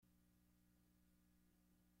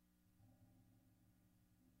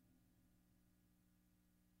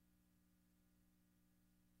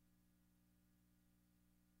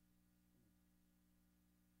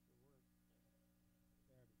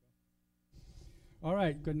All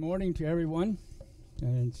right, good morning to everyone.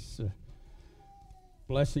 And it's a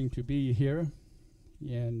blessing to be here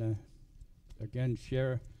and again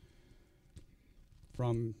share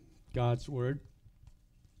from God's Word.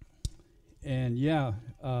 And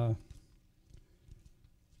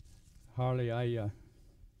Harley, I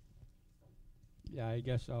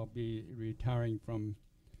guess I'll be retiring from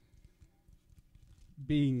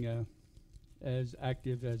being as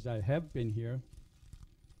active as I have been here.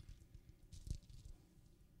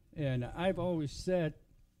 And I've always said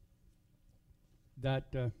that,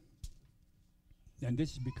 and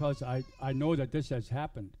this is because I know that this has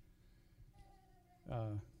happened,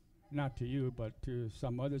 not to you, but to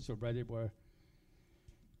some others already, where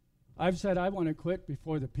I've said I want to quit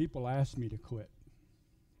before the people ask me to quit.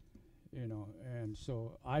 And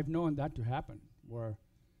so I've known that to happen, where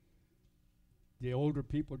the older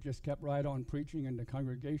people just kept right on preaching, and the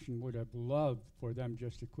congregation would have loved for them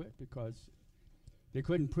just to quit because they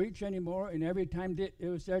couldn't preach anymore, and every time it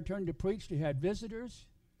was their turn to preach, they had visitors,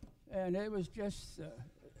 and it was just,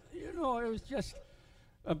 it was just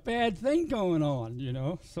a bad thing going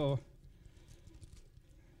on, so.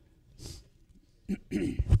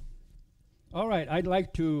 All right, I'd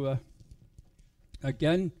like to,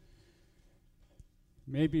 again,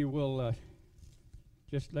 maybe we'll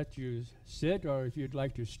just let you sit, or if you'd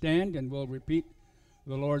like to stand, and we'll repeat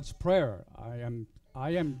the Lord's Prayer.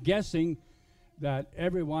 I am guessing that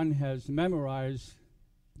everyone has memorized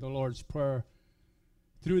the Lord's Prayer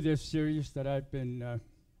through this series that I've been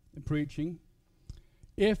preaching,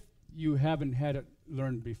 if you haven't had it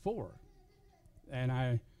learned before. And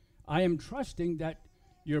I am trusting that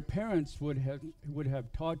your parents would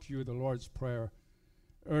have taught you the Lord's Prayer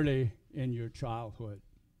early in your childhood.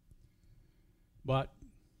 But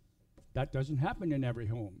that doesn't happen in every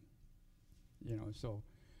home, so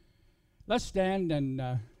let's stand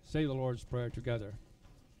and say the Lord's Prayer together.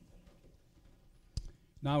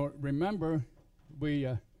 Now, remember, we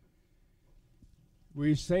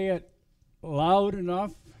say it loud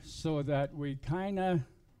enough so that we kind of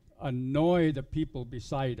annoy the people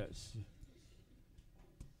beside us.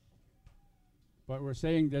 But we're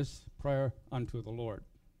saying this prayer unto the Lord.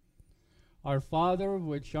 Our Father,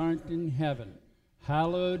 which art in heaven,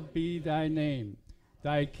 hallowed be thy name.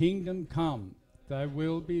 Thy kingdom come. Thy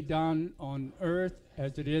will be done on earth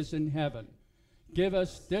as it is in heaven. Give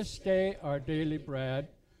us this day our daily bread,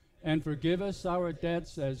 and forgive us our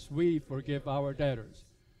debts as we forgive our debtors.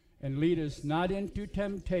 And lead us not into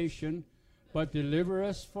temptation, but deliver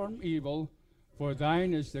us from evil. For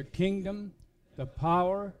thine is the kingdom, the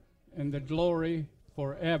power, and the glory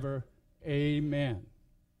forever. Amen.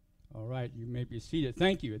 All right, you may be seated.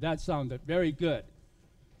 Thank you. That sounded very good.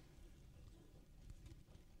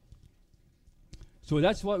 So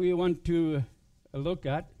that's what we want to look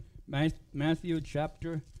at, Matthew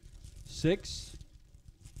chapter 6.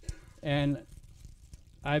 And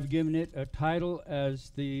I've given it a title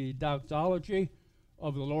as the doxology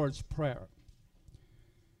of the Lord's Prayer.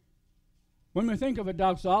 When we think of a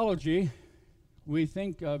doxology, we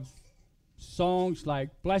think of songs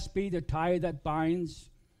like "Blessed be the tie that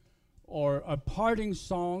binds," or a parting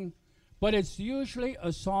song, but it's usually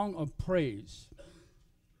a song of praise,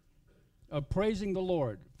 of praising the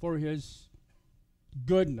Lord for his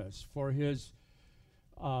goodness, for his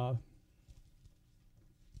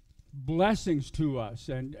blessings to us,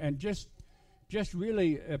 and just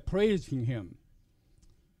really praising him.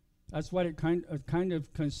 That's what it kind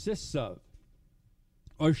of consists of,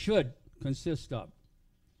 or should consist of.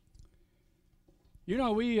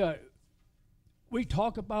 We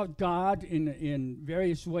talk about God in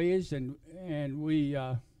various ways, and we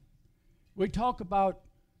talk about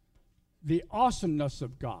the awesomeness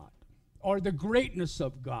of God, or the greatness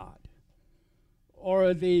of God,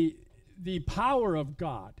 or the power of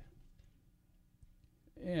God.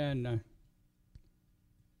 And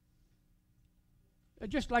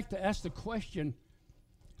I'd just like to ask the question,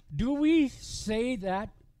 do we say that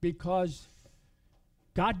because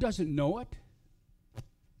God doesn't know it?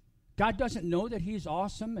 God doesn't know that he's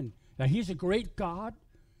awesome and that he's a great God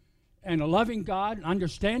and a loving God, an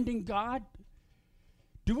understanding God?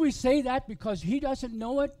 Do we say that because he doesn't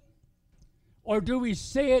know it? Or do we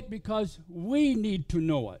say it because we need to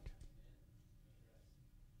know it?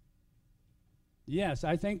 Yes,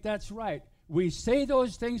 I think that's right. We say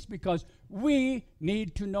those things because we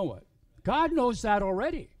need to know it. God knows that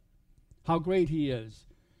already, how great he is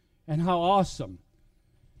and how awesome.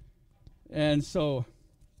 And so,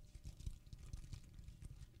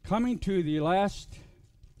 coming to the last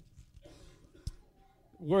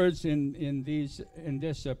words in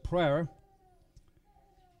this prayer,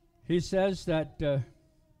 he says that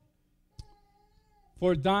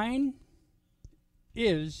For thine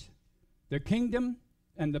is the kingdom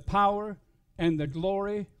and the power and the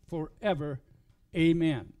glory forever.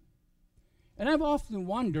 Amen. And I've often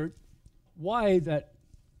wondered why that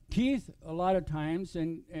Keith, a lot of times,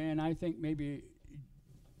 and I think maybe James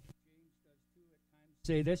does too at times,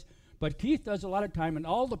 say this, but Keith does a lot of time, and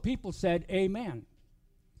all the people said amen.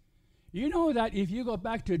 You know that if you go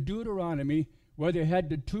back to Deuteronomy, where they had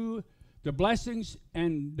the blessings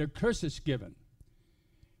and the curses given,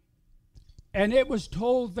 and it was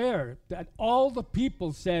told there that all the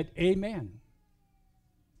people said amen.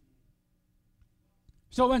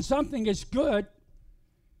 So when something is good,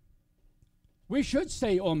 we should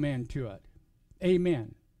say amen to it.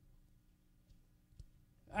 Amen.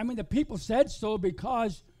 I mean, the people said so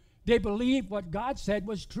because they believed what God said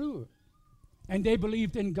was true. And they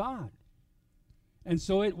believed in God. And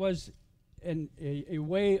so it was a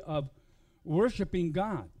way of worshiping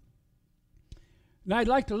God. Now I'd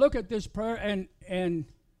like to look at this prayer and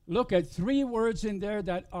look at 3 words in there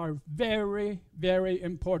that are very, very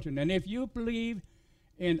important. And if you believe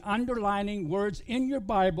in underlining words in your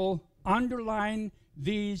Bible, underline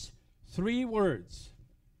these 3 words.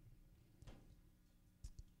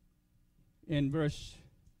 In verse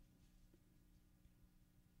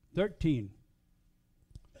 13.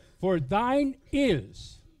 For thine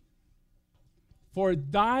is.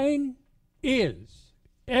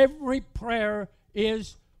 Every prayer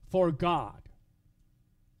is for God.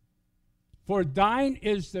 For thine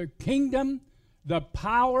is the kingdom, the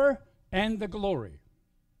power, and the glory.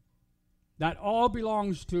 That all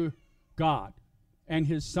belongs to God and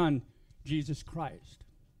His Son, Jesus Christ.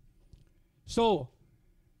 So,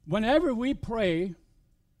 whenever we pray,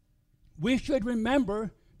 we should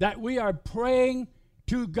remember that we are praying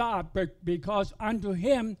to God, because unto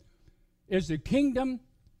Him is the kingdom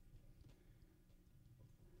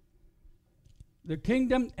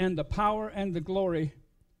and the power and the glory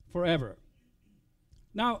forever.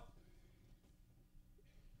 Now,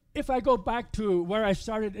 if I go back to where I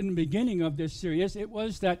started in the beginning of this series, it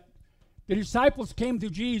was that the disciples came to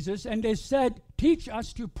Jesus and they said, teach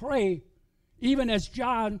us to pray, even as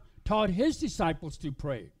John taught his disciples to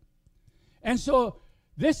pray. And so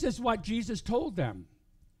this is what Jesus told them.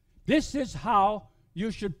 This is how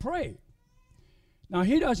you should pray. Now,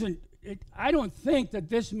 I don't think that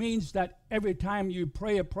this means that every time you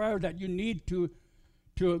pray a prayer that you need to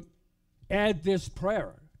add this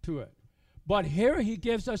prayer to it. But here he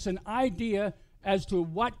gives us an idea as to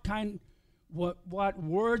what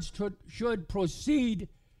words should proceed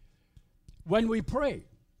when we pray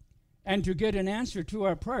and to get an answer to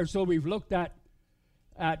our prayer. So we've looked at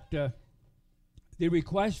the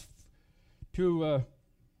request to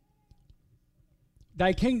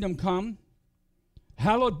thy kingdom come,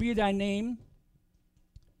 hallowed be thy name,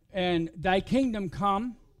 and thy kingdom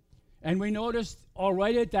come. And we noticed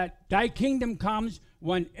already that thy kingdom comes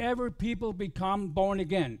whenever people become born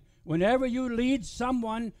again. Whenever you lead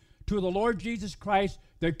someone to the Lord Jesus Christ,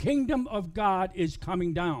 the kingdom of God is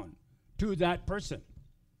coming down to that person.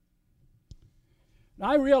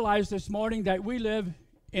 Now, I realized this morning that we live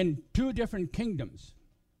in 2 different kingdoms.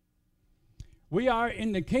 We are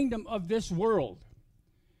in the kingdom of this world.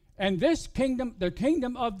 And this kingdom, the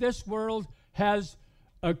kingdom of this world, has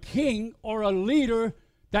a king or a leader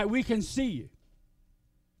that we can see.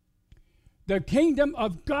 The kingdom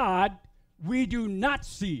of God we do not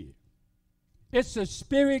see. It's a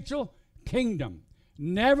spiritual kingdom.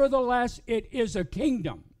 Nevertheless, it is a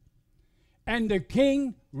kingdom. And the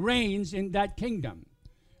king reigns in that kingdom.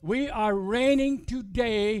 We are reigning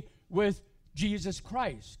today with Jesus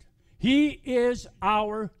Christ. He is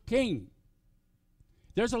our king.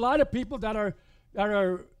 There's a lot of people that are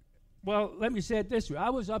well, let me say it this way. I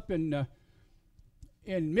was up in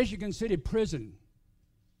Michigan City Prison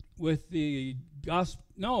with the gospel.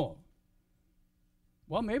 No.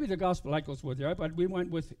 Well, maybe the gospel echoes were there, but we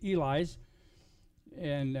went with Eli's.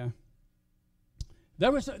 And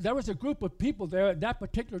there was a group of people there at that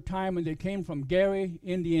particular time, and they came from Gary,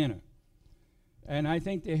 Indiana. And I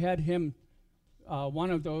think they had him,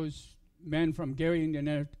 one of those men from Gary,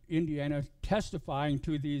 Indiana, testifying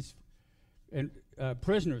to these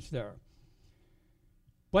prisoners there.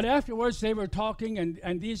 But afterwards, they were talking,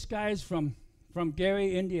 and these guys from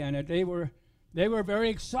Gary, Indiana, they were very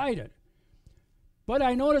excited. But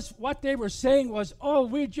I noticed what they were saying was, oh,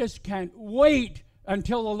 we just can't wait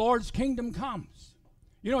until the Lord's kingdom comes.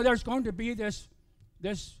 You know, there's going to be this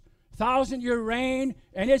 1,000-year reign,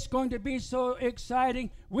 and it's going to be so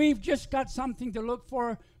exciting. We've just got something to look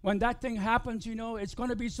for when that thing happens. You know, it's going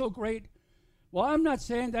to be so great. Well, I'm not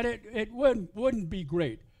saying that it wouldn't be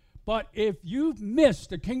great. But if you've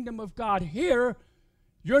missed the kingdom of God here,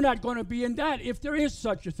 You're not going to be in that if there is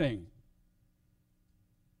such a thing.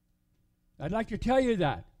 I'd like to tell you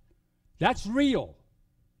that. That's real.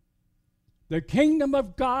 The kingdom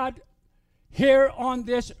of God here on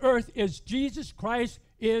this earth is Jesus Christ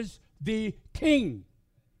is the King.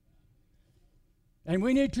 And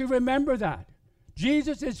we need to remember that.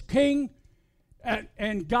 Jesus is King,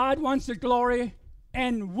 and God wants the glory,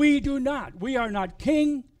 and we do not. We are not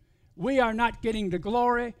King. We are not getting the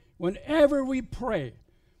glory. Whenever we pray,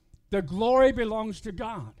 the glory belongs to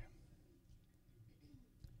God.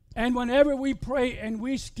 And whenever we pray and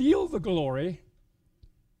we steal the glory,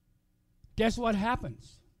 guess what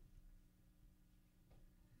happens?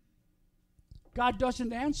 God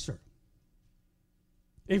doesn't answer.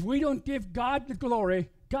 If we don't give God the glory,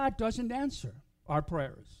 God doesn't answer our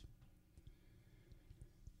prayers.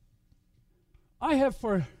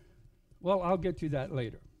 I'll get to that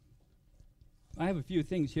later. I have a few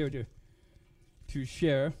things here to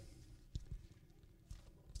share.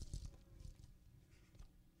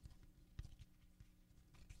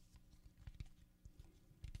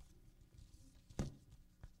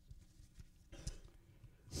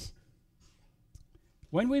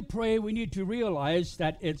 When we pray, we need to realize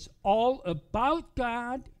that it's all about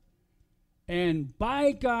God and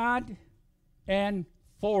by God and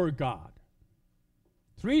for God.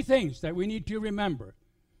 Three things that we need to remember.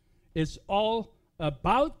 It's all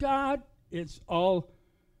about God, it's all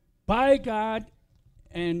by God,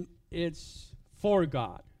 and it's for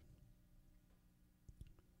God.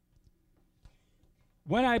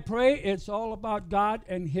 When I pray, it's all about God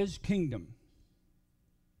and His kingdom.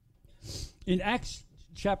 In Acts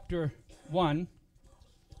chapter 1,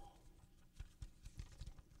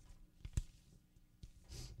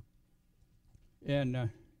 and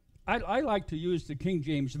I like to use the King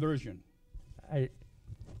James Version.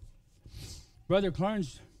 Brother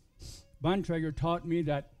Clarence Bontrager taught me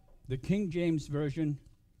that the King James Version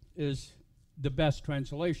is the best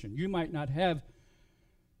translation. You might not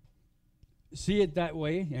see it that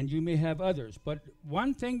way, and you may have others. But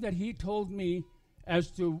one thing that he told me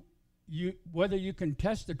as to whether you can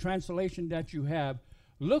test the translation that you have,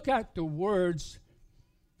 look at the words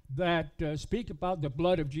that speak about the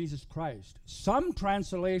blood of Jesus Christ. Some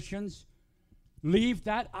translations leave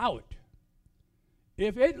that out.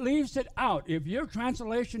 If it leaves it out, if your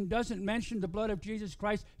translation doesn't mention the blood of Jesus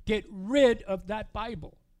Christ, get rid of that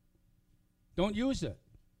Bible. Don't use it.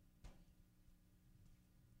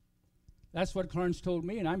 That's what Clarence told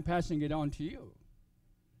me, and I'm passing it on to you.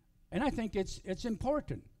 And I think it's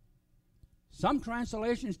important. Some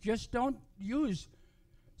translations just don't use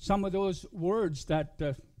some of those words that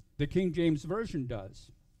the King James Version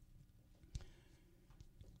does.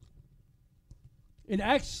 In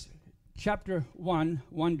Acts chapter 1,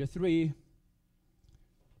 1-3,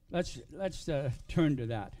 let's turn to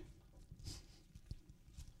that.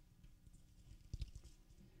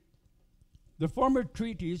 The former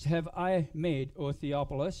treatise have I made, O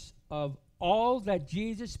Theophilus, of all that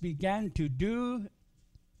Jesus began to do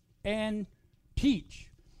and teach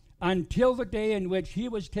until the day in which he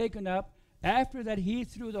was taken up, after that he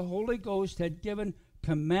through the Holy Ghost had given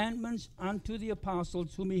commandments unto the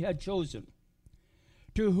apostles whom he had chosen,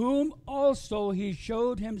 to whom also he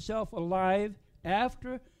showed himself alive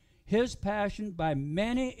after his passion by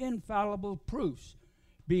many infallible proofs,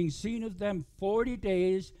 being seen of them 40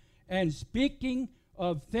 days, and speaking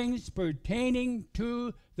of things pertaining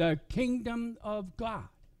to the kingdom of God.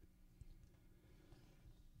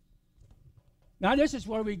 Now, this is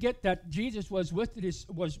where we get that Jesus was with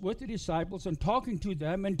the disciples and talking to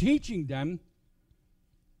them and teaching them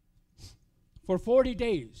for 40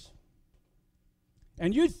 days.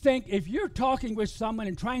 And you'd think if you're talking with someone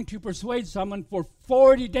and trying to persuade someone for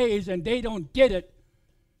 40 days and they don't get it,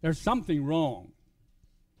 there's something wrong.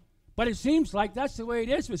 But it seems like that's the way it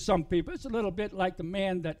is with some people. It's a little bit like the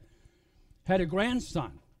man that had a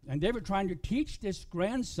grandson. And they were trying to teach this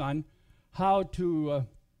grandson how to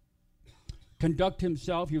conduct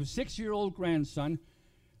himself. He was a 6-year-old grandson,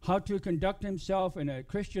 how to conduct himself in a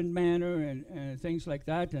Christian manner and things like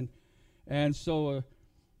that. And so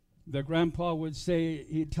the grandpa would say,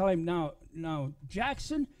 he'd tell him, now,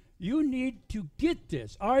 Jackson, you need to get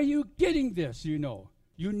this. Are you getting this, you know?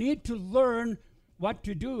 You need to learn what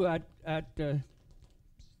to do at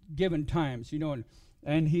given times, you know.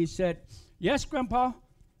 And he said, yes, Grandpa.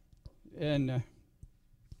 And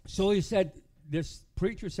so he said, this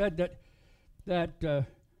preacher said that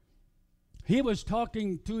he was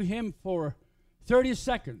talking to him for 30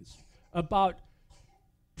 seconds, about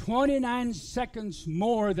 29 seconds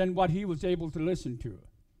more than what he was able to listen to.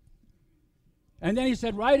 And then he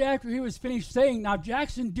said, right after he was finished saying, now,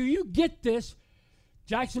 Jackson, do you get this?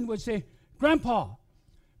 Jackson would say, Grandpa,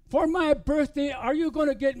 for my birthday, are you going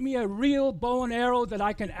to get me a real bow and arrow that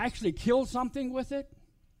I can actually kill something with it?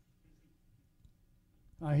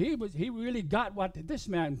 He really got what this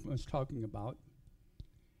man was talking about.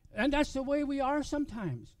 And that's the way we are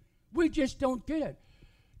sometimes. We just don't get it.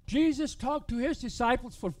 Jesus talked to his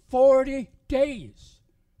disciples for 40 days.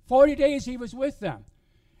 40 days he was with them.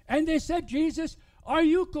 And they said, Jesus, are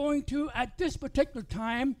you going to, at this particular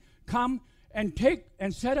time, come and take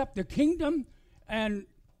and set up the kingdom and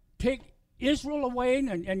take Israel away,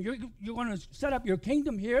 and you're going to set up your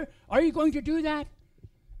kingdom here? Are you going to do that?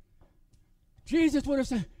 Jesus would have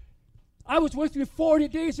said, I was with you 40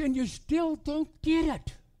 days and you still don't get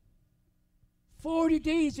it. 40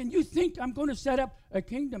 days and you think I'm going to set up a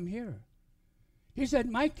kingdom here. He said,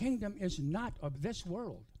 my kingdom is not of this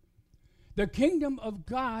world. The kingdom of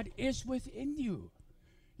God is within you.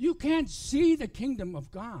 You can't see the kingdom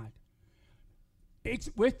of God. It's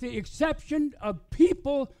with the exception of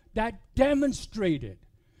people that demonstrate it.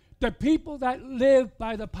 The people that live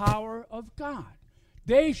by the power of God.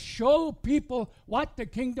 They show people what the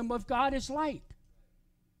kingdom of God is like.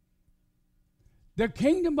 The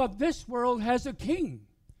kingdom of this world has a king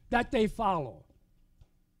that they follow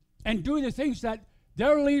and do the things that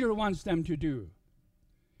their leader wants them to do.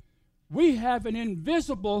 We have an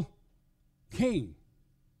invisible king.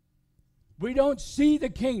 We don't see the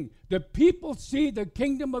king. The people see the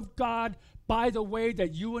kingdom of God by the way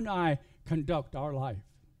that you and I conduct our life.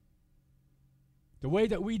 The way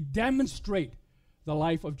that we demonstrate the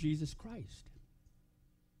life of Jesus Christ.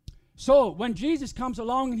 So when Jesus comes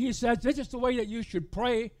along and he says, this is the way that you should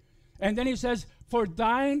pray, and then he says, for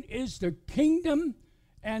thine is the kingdom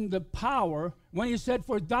and the power. When he said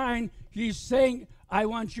for thine, he's saying, I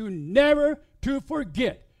want you never to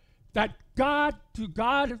forget that to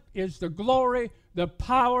God is the glory, the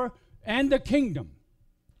power, and the kingdom.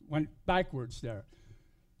 Went backwards there.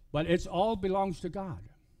 But it all belongs to God.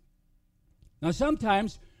 Now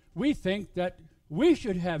sometimes we think that we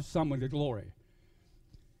should have some of the glory.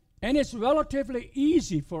 And it's relatively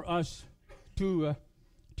easy for us to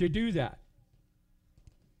do that.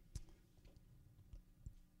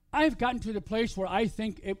 I've gotten to the place where I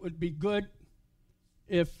think it would be good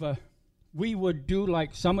if we would do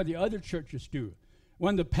like some of the other churches do.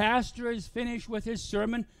 When the pastor is finished with his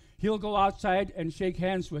sermon, he'll go outside and shake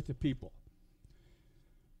hands with the people.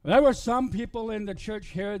 There were some people in the church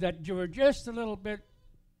here that were just a little bit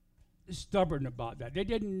stubborn about that. They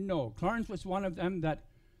didn't know. Clarence was one of them that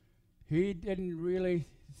he didn't really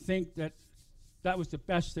think that that was the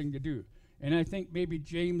best thing to do. And I think maybe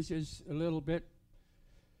James is a little bit,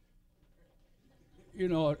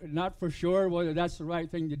 not for sure whether that's the right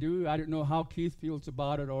thing to do. I don't know how Keith feels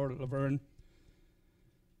about it or Laverne.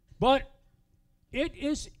 But it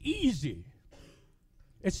is easy.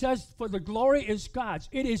 It says, for the glory is God's.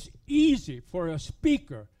 It is easy for a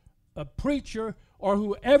speaker, a preacher, or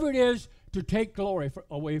whoever it is to take glory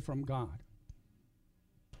away from God.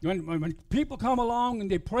 When people come along and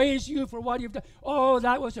they praise you for what you've done, oh,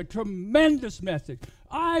 that was a tremendous message.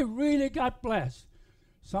 I really got blessed.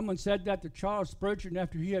 Someone said that to Charles Spurgeon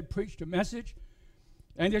after he had preached a message.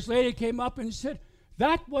 And this lady came up and said,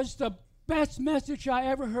 that was the best message I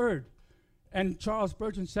ever heard. And Charles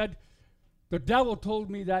Spurgeon said, the devil told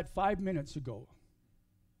me that 5 minutes ago.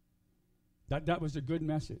 That was a good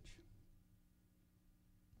message.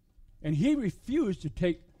 And he refused to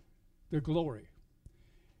take the glory.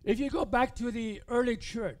 If you go back to the early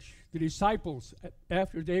church, the disciples,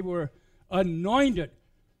 after they were anointed,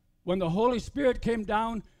 when the Holy Spirit came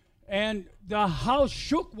down and the house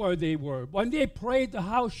shook where they were. When they prayed, the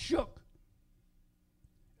house shook.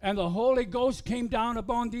 And the Holy Ghost came down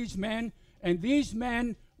upon these men, and these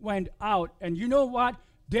men went out. And you know what?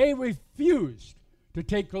 They refused to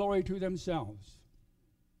take glory to themselves.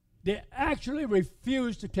 They actually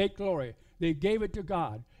refused to take glory. They gave it to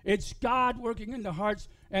God. It's God working in the hearts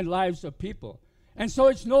and lives of people. And so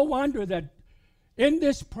it's no wonder that in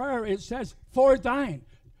this prayer it says, for thine.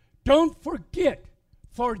 Don't forget,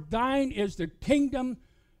 for thine is the kingdom,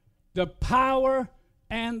 the power,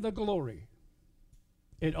 and the glory.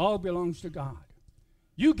 It all belongs to God.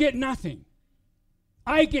 You get nothing.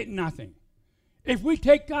 I get nothing. If we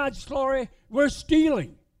take God's glory, we're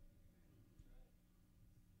stealing.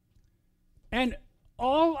 And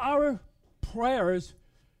all our prayers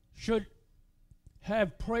should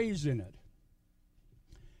have praise in it.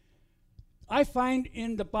 I find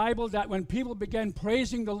in the Bible that when people began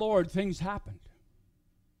praising the Lord, things happened.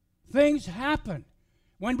 Things happen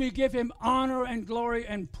when we give him honor and glory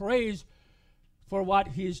and praise for what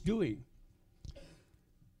he's doing.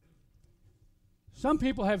 Some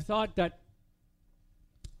people have thought that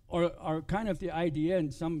or kind of the idea,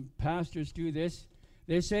 and some pastors do this,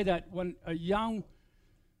 they say that when a young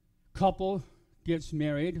couple gets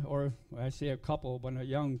married, or I say a couple, when a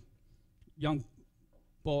young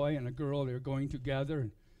boy and a girl, they're going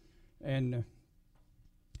together, and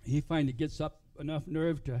he finally gets up enough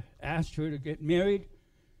nerve to ask her to get married,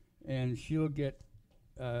 and she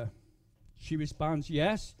responds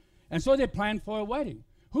yes, and so they plan for a wedding.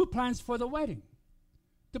 Who plans for the wedding?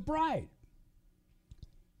 The bride.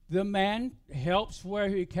 The man helps where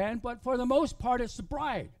he can, but for the most part, it's the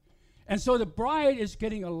bride. And so the bride is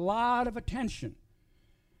getting a lot of attention.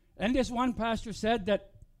 And this one pastor said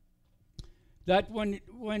that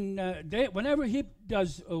whenever he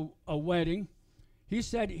does a wedding, he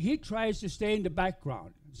said he tries to stay in the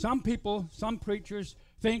background. Some people, some preachers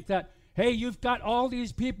think that, hey, you've got all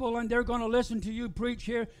these people and they're going to listen to you preach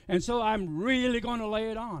here, and so I'm really going to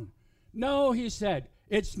lay it on. No, he said,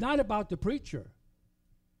 it's not about the preacher.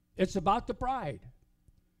 It's about the bride.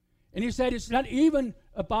 And he said it's not even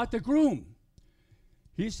about the groom.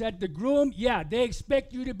 He said the groom, yeah, they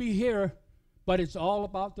expect you to be here, but it's all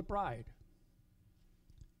about the bride.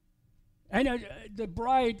 And the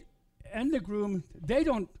bride and the groom,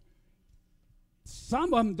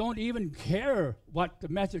 some of them don't even care what the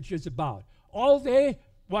message is about. All they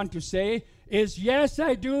want to say is, yes,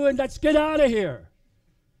 I do, and let's get out of here.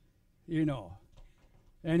 You know.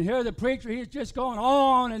 And here the preacher, he's just going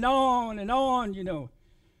on and on and on, you know.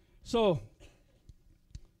 So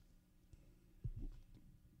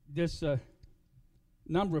this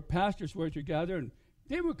number of pastors were together, and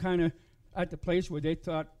they were kind of at the place where they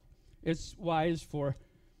thought it's wise for,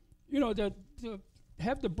 you know, to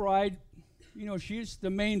have the bride, you know, she's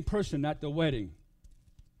the main person at the wedding.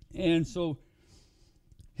 And so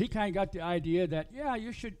he kind of got the idea that, yeah,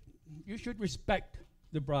 you should respect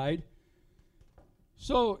the bride.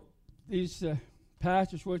 So these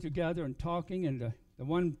pastors were together and talking, and the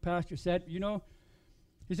one pastor said, you know,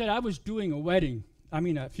 he said, I was doing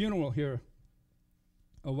a funeral here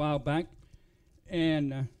a while back,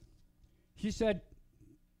 and he said,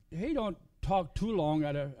 hey, don't talk too long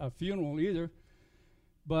at a funeral either,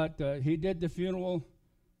 but he did the funeral,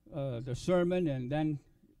 the sermon, and then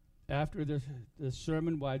after the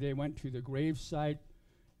sermon, while they went to the gravesite,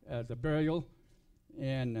 the burial,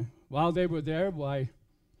 and while they were there,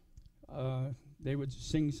 they would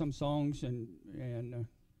sing some songs, and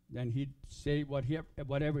then he'd say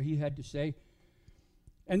whatever he had to say.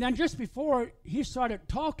 And then just before he started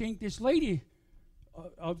talking, this lady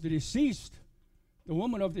of the deceased, the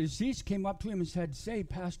woman of the deceased, came up to him and said, say,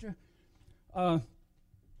 Pastor,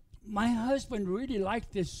 my husband really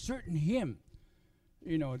liked this certain hymn,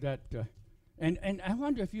 you know, that, and I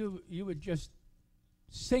wonder if you would just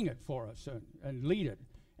sing it for us and lead it.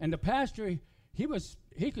 And the pastor,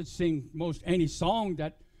 he could sing most any song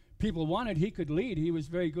that people wanted. He could lead. He was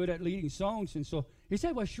very good at leading songs. And so he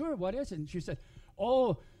said, well, sure, what is it? And she said,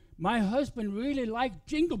 oh, my husband really liked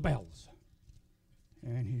Jingle Bells.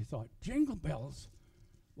 And he thought, Jingle Bells?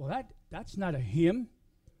 Well, that's not a hymn.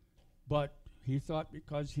 But he thought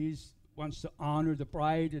because he wants to honor the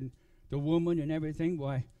bride and the woman and everything,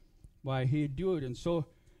 why he'd do it. And so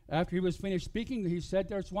after he was finished speaking, he said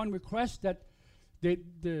there's one request that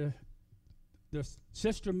the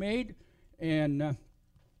sister made, and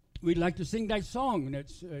we'd like to sing that song, and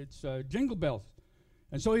it's Jingle Bells.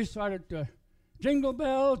 And so he started, Jingle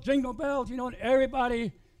Bells, you know, and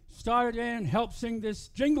everybody started in and helped sing this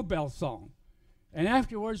Jingle Bell song. And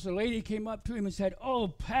afterwards, the lady came up to him and said, oh,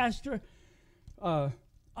 Pastor, I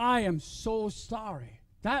am so sorry.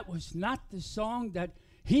 That was not the song that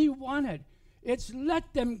he wanted. It's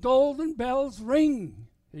Let Them Golden Bells Ring,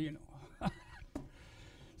 you know.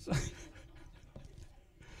 So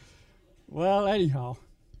well, anyhow,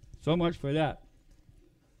 so much for that.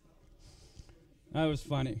 That was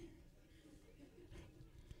funny.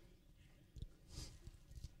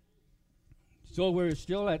 So we're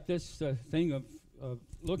still at this thing of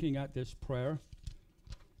looking at this prayer.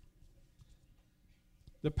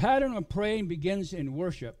 The pattern of praying begins in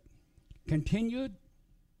worship, continued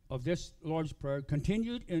of this Lord's Prayer,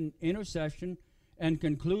 continued in intercession, and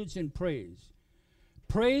concludes in praise.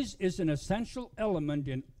 Praise is an essential element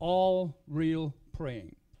in all real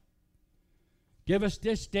praying. Give us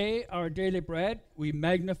this day our daily bread. We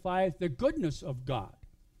magnify the goodness of God.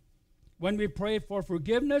 When we pray for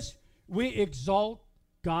forgiveness, we exalt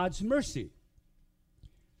God's mercy.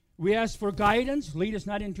 We ask for guidance. Lead us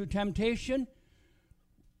not into temptation.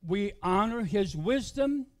 We honor his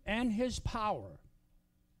wisdom and his power.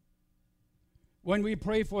 When we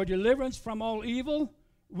pray for deliverance from all evil,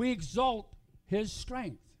 we exalt his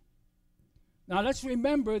strength. Now let's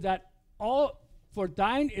remember that all For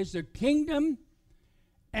thine is the kingdom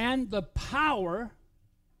and the power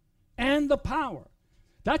and the power.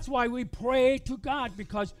 That's why we pray to God,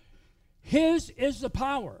 because his is the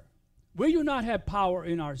power. We do not have power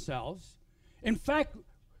in ourselves. In fact,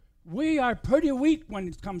 we are pretty weak when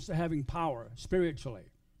it comes to having power spiritually.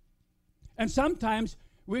 And sometimes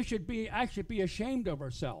we should actually be ashamed of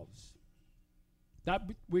ourselves, that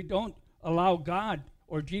we don't allow God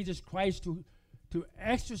or Jesus Christ to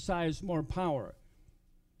exercise more power.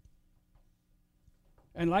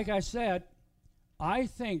 And like I said, I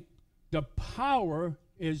think the power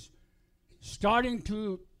is starting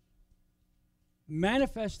to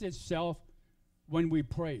manifest itself when we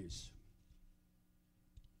praise.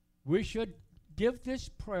 We should give this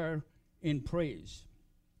prayer in praise.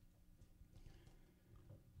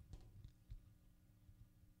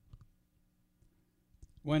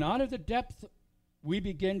 When out of the depth we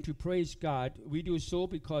begin to praise God, we do so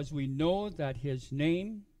because we know that his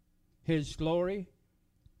name, his glory,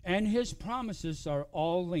 and his promises are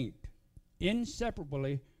all linked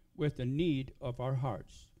inseparably with the need of our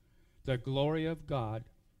hearts, the glory of God,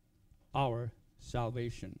 our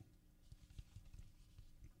salvation.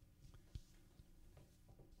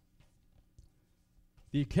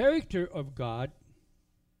 The character of God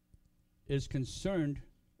is concerned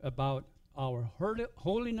about our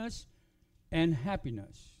holiness and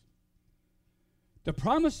happiness. The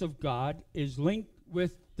promise of God is linked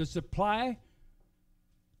with the supply.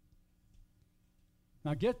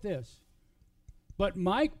 Now get this.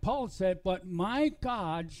 Paul said, but my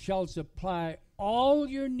God shall supply all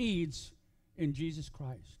your needs in Jesus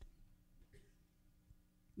Christ.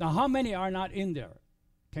 Now, how many are not in there?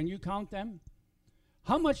 Can you count them?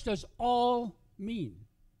 How much does all mean?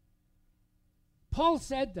 Paul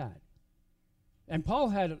said that. And Paul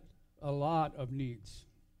had a lot of needs.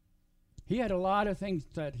 He had a lot of things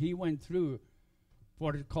that he went through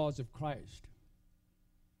for the cause of Christ.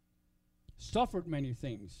 Suffered many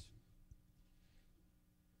things.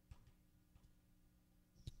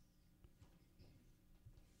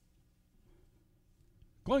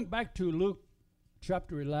 Going back to Luke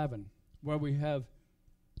chapter 11, where we have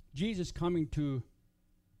Jesus coming to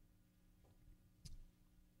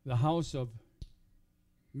the house of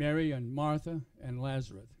Mary and Martha and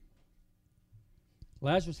Lazarus.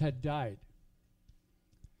 Lazarus had died.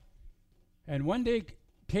 And when they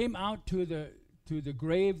came out to the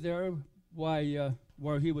grave there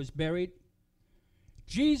where he was buried,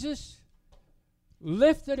 Jesus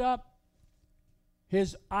lifted up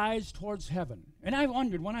his eyes towards heaven. And I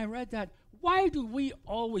wondered when I read that, why do we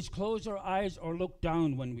always close our eyes or look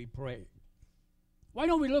down when we pray? Why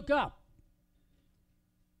don't we look up?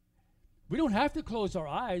 We don't have to close our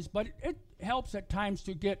eyes, but it helps at times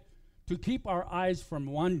to keep our eyes from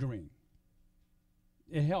wandering.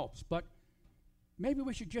 It helps, but maybe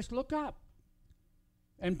we should just look up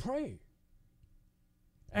and pray.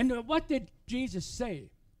 And what did Jesus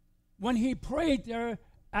say when he prayed there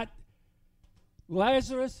at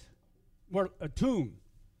Lazarus' a tomb?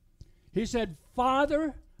 He said,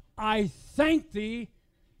 Father, I thank thee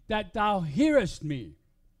that thou hearest me.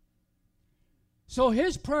 So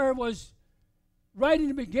his prayer was right in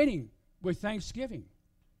the beginning with thanksgiving.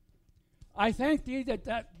 I thank thee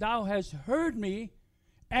that thou hast heard me,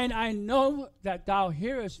 and I know that thou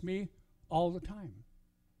hearest me all the time.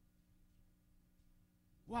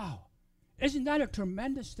 Wow. Isn't that a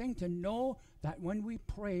tremendous thing to know that when we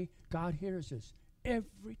pray, God hears us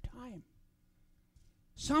every time?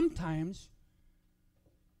 Sometimes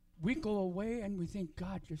we go away and we think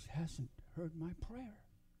God just hasn't heard my prayer.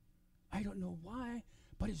 I don't know why,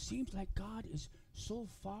 but it seems like God is so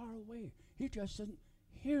far away. He just doesn't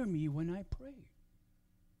hear me when I pray.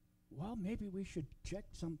 Well, maybe we should check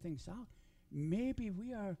some things out. Maybe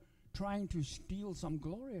we are trying to steal some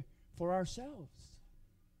glory for ourselves.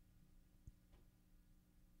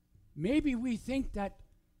 Maybe we think that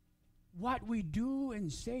what we do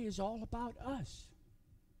and say is all about us.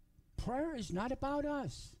 Prayer is not about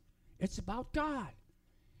us. It's about God.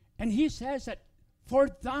 And he says that for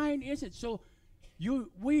thine is it. So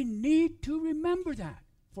we need to remember that.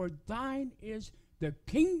 For thine is the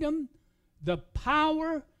kingdom, the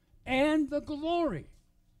power, and the glory.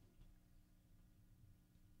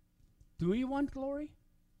 Do we want glory?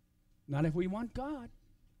 Not if we want God.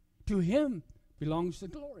 To him belongs the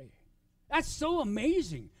glory. That's so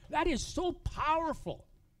amazing. That is so powerful.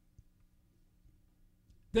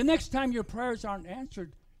 The next time your prayers aren't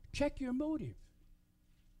answered, check your motive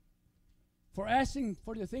for asking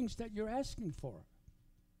for the things that you're asking for.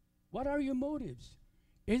 What are your motives?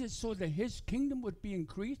 Is it so that his kingdom would be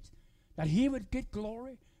increased, that he would get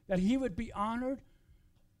glory, that he would be honored?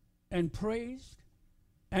 and praised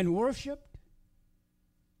and worshiped?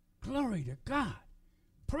 Glory to God.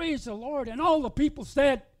 Praise the Lord. And all the people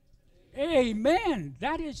said, Amen.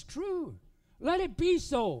 That is true. Let it be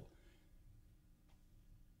so.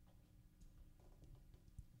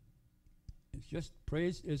 It's just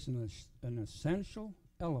praise is an essential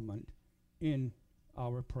element in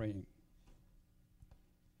our praying.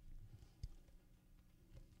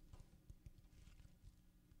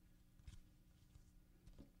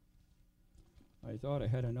 I thought I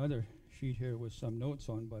had another sheet here with some notes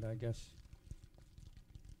on, but I guess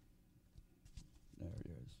there it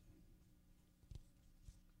is.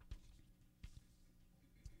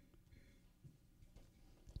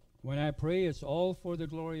 When I pray, it's all for the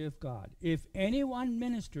glory of God. If anyone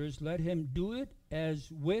ministers, let him do it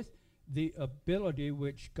as with the ability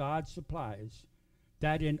which God supplies,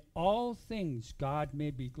 that in all things God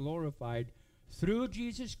may be glorified through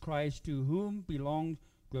Jesus Christ, to whom belongs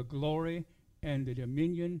the glory and the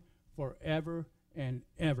dominion forever and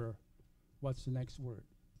ever. What's the next word?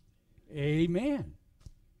 Amen.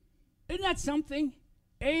 Isn't that something?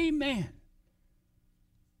 Amen.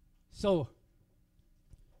 So,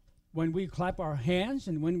 when we clap our hands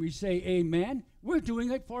and when we say amen, we're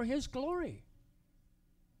doing it for His glory.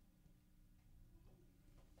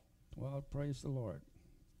 Well, praise the Lord.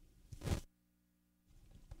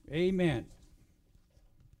 Amen.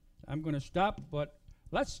 I'm going to stop, but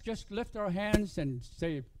let's just lift our hands and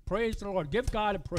say, praise the Lord. Give God a praise.